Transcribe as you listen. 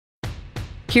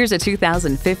Here's a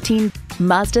 2015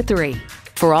 Mazda 3.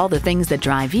 For all the things that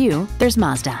drive you, there's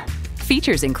Mazda.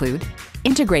 Features include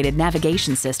integrated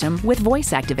navigation system with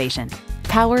voice activation,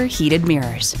 power heated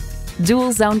mirrors,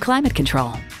 dual zone climate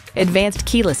control, advanced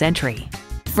keyless entry,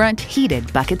 front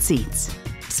heated bucket seats,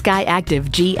 SKYACTIVA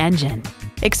G engine,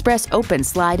 express open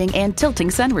sliding and tilting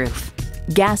sunroof,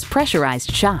 gas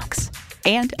pressurized shocks,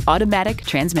 and automatic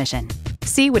transmission.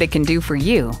 See what it can do for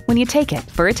you when you take it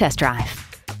for a test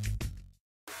drive.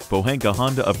 Pohanka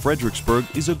Honda of Fredericksburg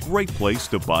is a great place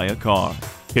to buy a car.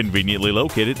 Conveniently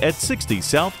located at 60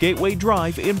 South Gateway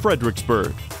Drive in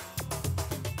Fredericksburg.